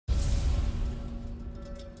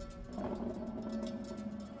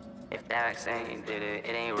Dax ain't did it,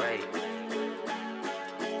 it ain't right.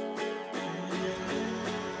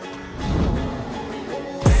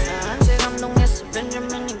 나한테 감동했어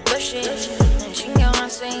벤자민이 blush it 신경 안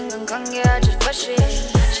쓰인 건 관계 I just flush it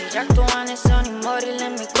시작도 안 했어 네 머리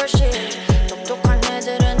let me crush it